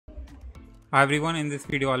Hi everyone, in this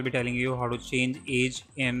video I'll be telling you how to change age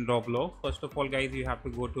in Roblox. First of all guys, you have to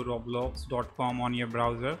go to roblox.com on your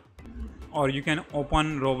browser, or you can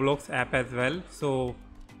open Roblox app as well. So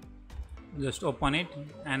just open it,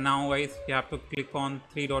 and now guys you have to click on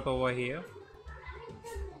three dot over here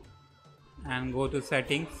and go to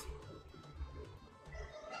settings.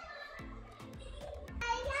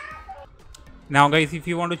 Now guys, if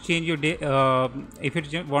you want to change your day, if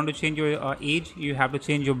you want to change your age, you have to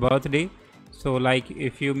change your birthday. So like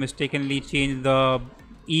if you mistakenly change the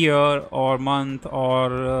year or month or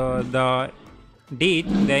the date,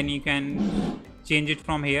 then you can change it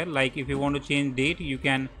from here. Like if you want to change date, you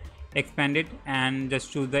can expand it and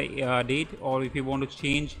just choose the date, or if you want to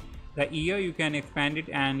change the year, you can expand it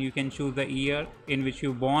and you can choose the year in which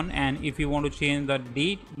you born. And if you want to change the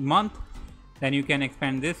date month, then you can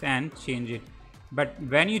expand this and change it. But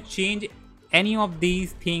when you change any of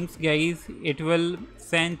these things guys, it will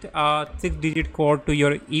send a 6-digit code to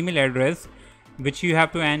your email address, which you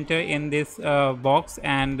have to enter in this box,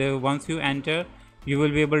 and once you enter, you will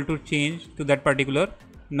be able to change to that particular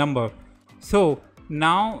number. So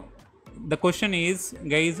now the question is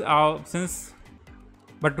guys,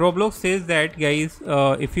 but Roblox says that guys,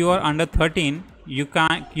 if you are under 13, you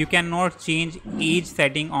cannot change age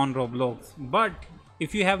setting on Roblox. But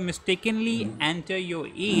if you have mistakenly enter your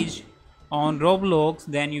age on Roblox,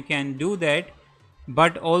 then you can do that.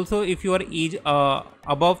 But also if you are age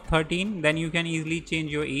above 13, then you can easily change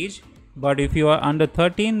your age. But if you are under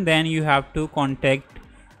 13, then you have to contact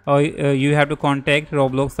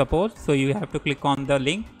Roblox support. So you have to click on the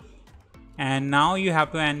link, and now you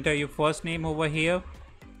have to enter your first name over here,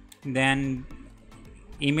 then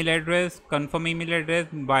email address, confirm email address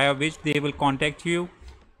via which they will contact you.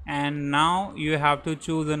 And now you have to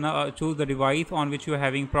choose the device on which you are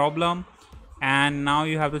having problem, and now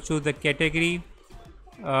you have to choose the category.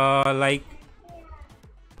 Like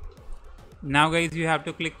now guys, you have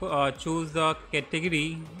to click choose the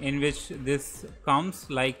category in which this comes.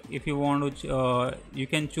 Like if you want to you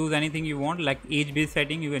can choose anything you want, like age based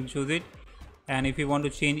setting you can choose it, and if you want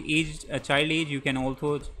to change age child age, you can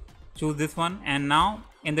also choose this one. And now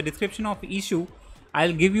in the description of issue,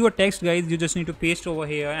 I'll give you a text guys, you just need to paste over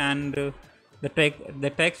here, and the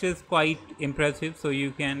text is quite impressive, so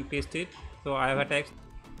you can paste it. So I have a text,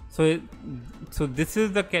 so this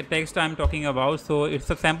is the text I'm talking about. So it's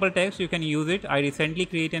a sample text, you can use it. I recently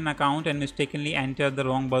created an account and mistakenly entered the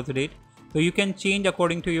wrong birth date, so you can change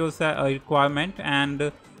according to your requirement.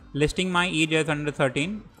 And listing my age as under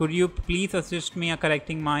 13. Could you please assist me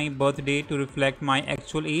correcting my birthday to reflect my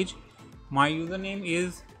actual age? My username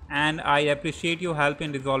is, and I appreciate your help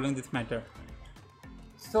in resolving this matter.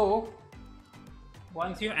 So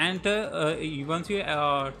once you enter, once you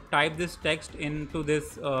type this text into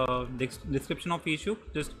this description of issue,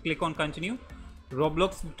 just click on continue.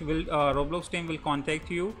 Roblox team will contact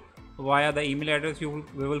you via the email address we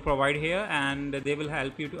will provide here, and they will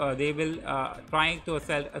help you to, they will try to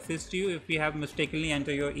assist you if you have mistakenly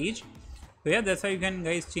enter your age. So yeah, that's how you can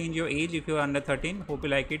guys change your age if you are under 13. Hope you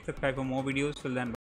like it. Subscribe for more videos. Till then.